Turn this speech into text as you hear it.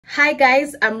Hi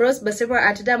guys, I'm Basemera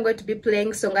and today I'm going to be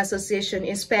playing Song Association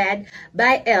inspired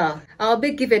by ELLE. I'll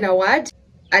be given a word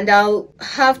and I'll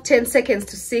have 10 seconds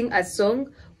to sing a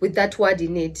song with that word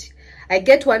in it. I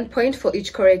get 1 point for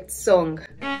each correct song.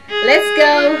 Let's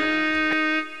go!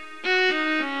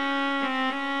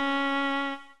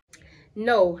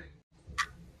 No.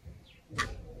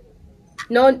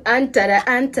 No,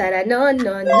 antara, no,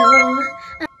 no, no.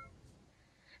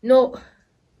 No.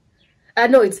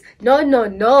 No, it's no,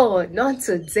 not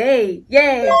today.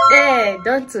 Yeah,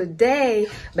 not today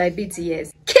by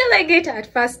BTS. Killing it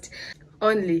at first.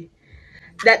 Only.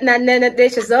 That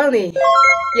dishes only.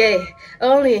 Yeah,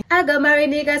 only. I got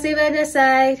married niggas even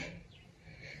aside.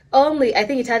 Only. I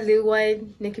think it had Lil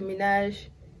Wayne, Nicki Minaj,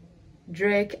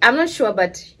 Drake. I'm not sure,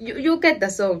 but you get the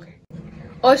song.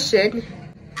 Ocean.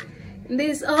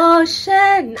 These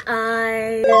ocean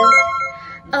eyes.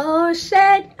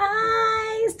 Ocean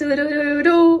eyes, do do do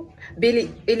do. Billie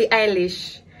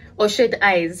Eilish, Ocean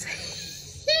Eyes.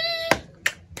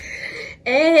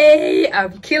 Hey,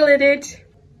 I'm killing it.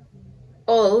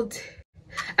 Old.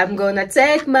 I'm gonna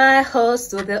take my horse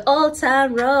to the old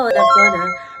town road. I'm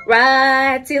gonna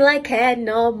ride till I can't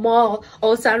no more.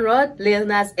 Old town road, Lil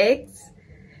Nas X,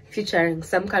 featuring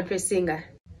some country singer.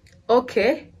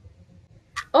 Okay.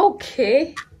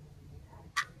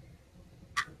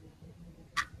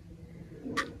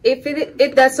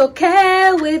 If that's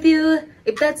okay with you,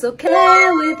 if that's okay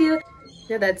with you.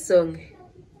 Know that song.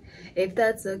 If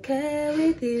that's okay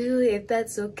with you, if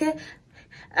that's okay.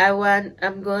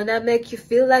 I'm gonna make you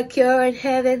feel like you're in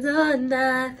heaven on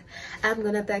earth. I'm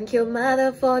gonna thank your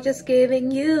mother for just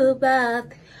giving you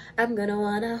birth. I'm gonna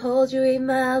wanna hold you in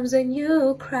my arms when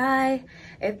you cry.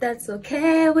 If that's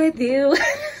okay with you.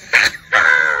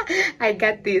 I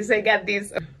got this.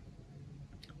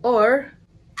 Or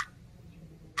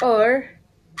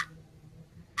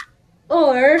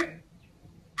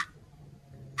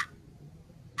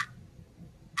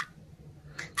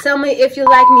tell me if you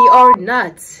like me or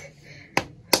not.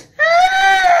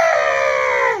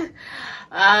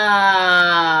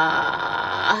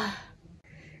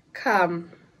 Come.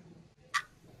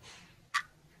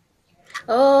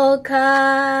 Oh,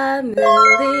 come,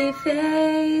 really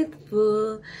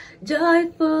faithful,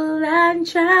 joyful and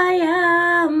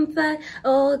triumphant.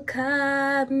 Oh,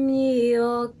 come ye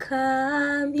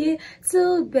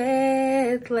to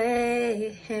Bethlehem.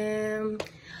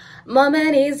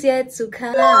 Moment is yet to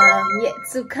come,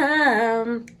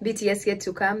 BTS yet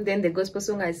to come. Then the gospel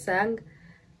song I sang.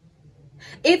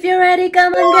 If you're ready,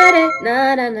 come and get it.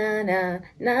 Na na na na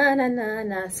na na na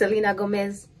na. Selena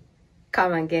Gomez,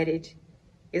 come and get it.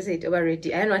 Is it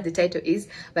already? I don't know what the title is,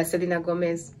 but Selena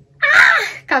Gomez.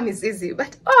 Come is easy,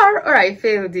 but or I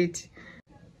failed it.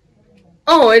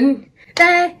 On.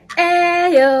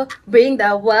 Ayo, bring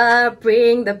the war,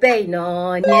 bring the pain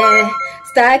on, yeah.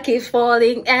 Star keeps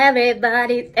falling,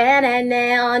 everybody,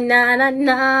 on, na na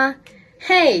na.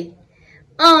 Hey,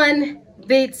 on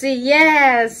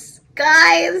BTS,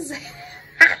 guys,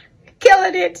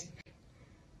 killing it.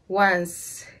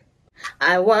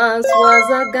 I once was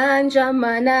a ganja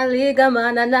man, a liga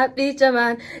man, and a preacher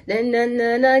man. Then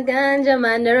ganja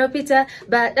man, a repeater,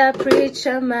 but a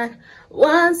preacher man.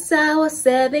 Once I was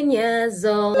 7 years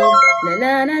old.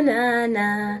 Na na na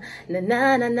na na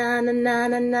na na na na na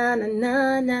na na na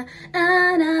na na.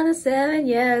 Another 7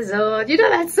 years old. You know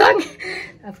that song?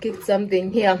 I've kicked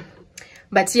something here,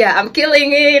 but yeah, I'm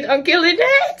killing it.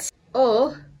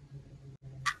 Oh.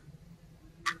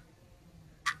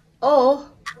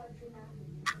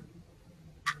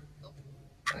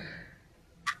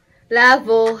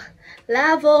 Lavo.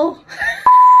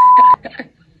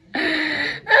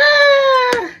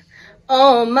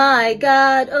 Oh my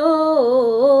God,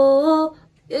 oh,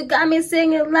 you got me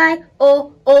singing like,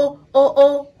 oh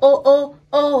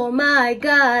my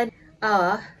God.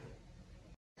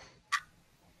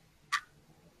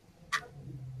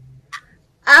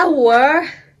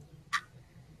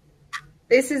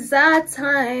 This is our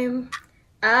time.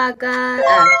 Our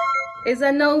God is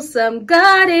an awesome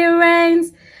God, He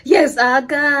reigns. Yes, our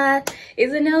God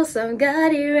is an awesome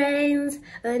God, He reigns.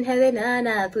 And heaven and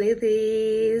earth with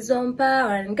His own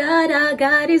power. And God, our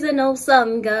God is an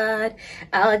awesome God.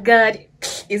 Our God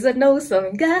is an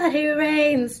awesome God, He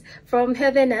reigns. From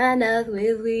heaven and earth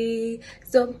with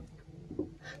His own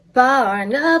power.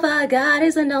 And love, our God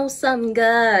is an awesome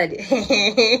God.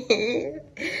 I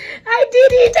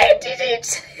did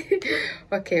it.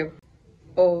 Okay.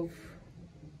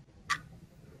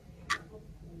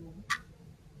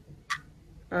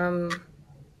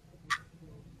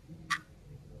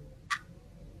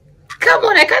 Come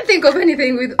on, I can't think of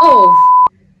anything with of.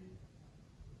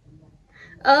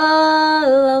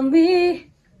 All of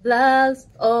loves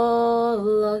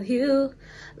all of you.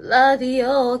 Love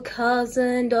your curves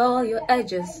and all your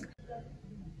edges.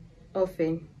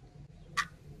 Often.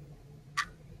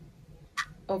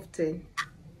 Often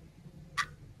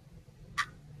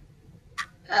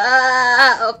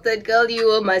girl,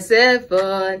 you on my cell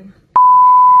phone.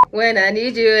 When I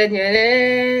need you and you're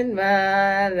in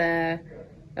my life.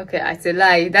 Okay, it's a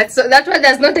lie. That one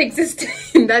does not exist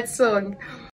in that song.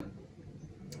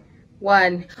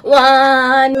 One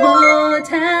more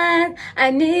time, I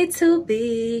need to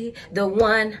be the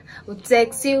one who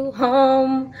takes you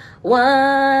home.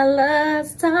 One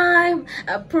last time,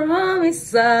 I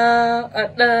promise. No.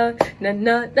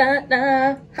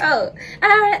 Oh,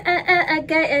 I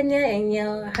got in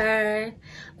your heart.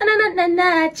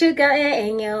 You got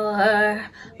in your heart.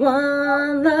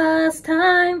 One last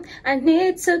time, I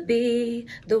need to be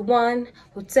the one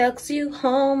who takes you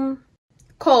home.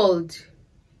 Cold.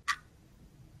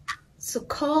 So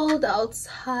cold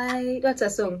outside. What's a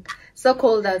song? So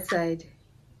cold outside.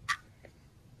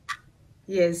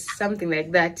 Yes, something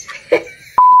like that.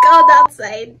 Cold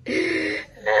outside.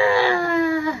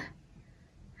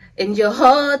 And you're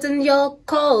hot and you're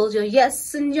cold. You're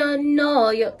yes and you're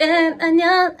no. You're in and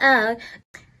you're out.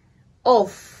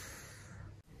 Off.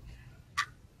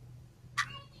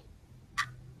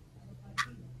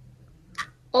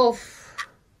 Off.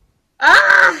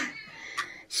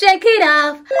 Shake it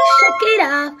off, yeah, shake it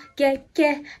off,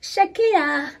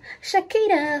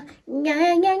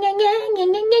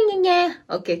 yeah.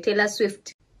 Okay, Taylor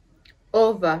Swift.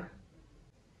 Over.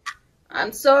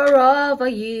 I'm so over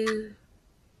you.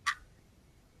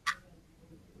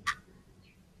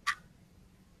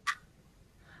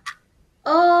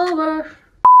 Over.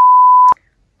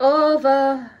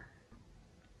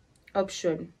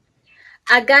 Option.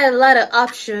 I got a lot of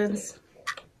options.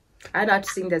 I don't know how to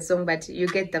sing that song, but you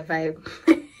get the vibe.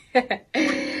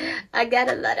 I got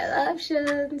a lot of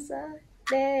options.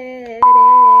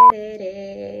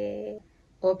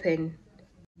 Open.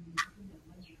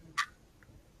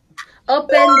 Open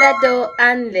the door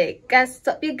and let gas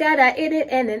stop. You gotta eat it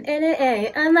and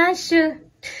I'm not sure.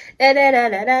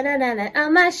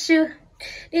 I'm not sure.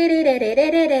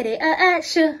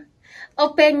 Sure.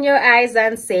 Open your eyes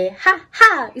and say ha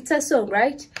ha. It's a song,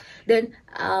 right? Then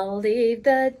I'll leave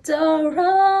the door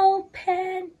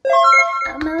open.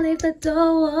 I'ma leave the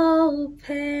door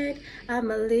open.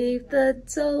 I'ma leave the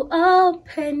door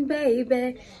open,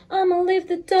 baby. I'ma leave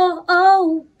the door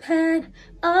open.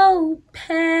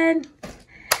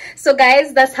 So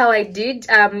guys, that's how I did.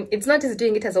 It's not just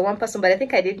doing it as a one person, but I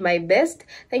think I did my best.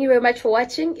 Thank you very much for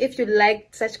watching. If you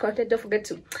liked such content, don't forget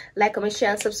to like, comment, share,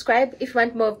 and subscribe. If you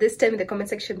want more of this, tell me in the comment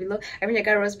section below. I'm your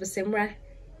girl Basemera.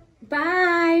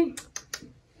 Bye.